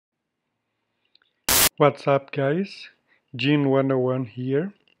What's up guys, Gene 101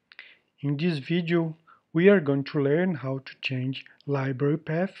 here. In this video we are going to learn how to change library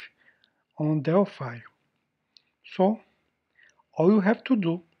path on Delphi. So all you have to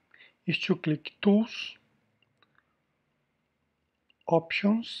do is to click Tools,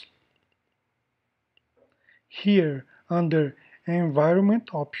 Options. Here under Environment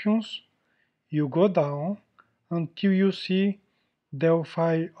Options you go down until you see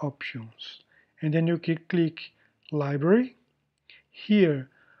Delphi Options and then you click Library. Here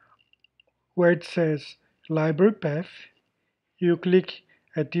where it says Library Path, you click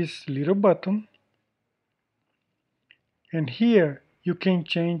at this little button and here you can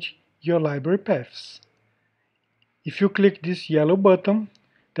change your library paths. If you click this yellow button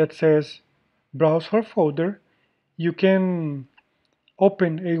that says Browse for folder, you can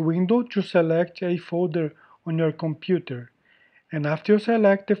open a window to select a folder on your computer. And after you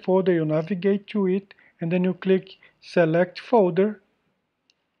select the folder, you navigate to it and then you click Select Folder.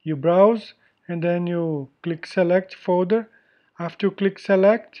 You browse and then you click Select Folder. After you click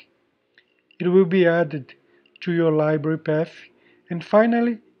Select, it will be added to your library path, and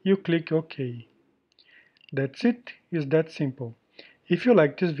finally you click OK. That's it, it's that simple. If you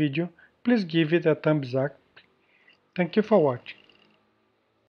like this video, please give it a thumbs up. Thank you for watching.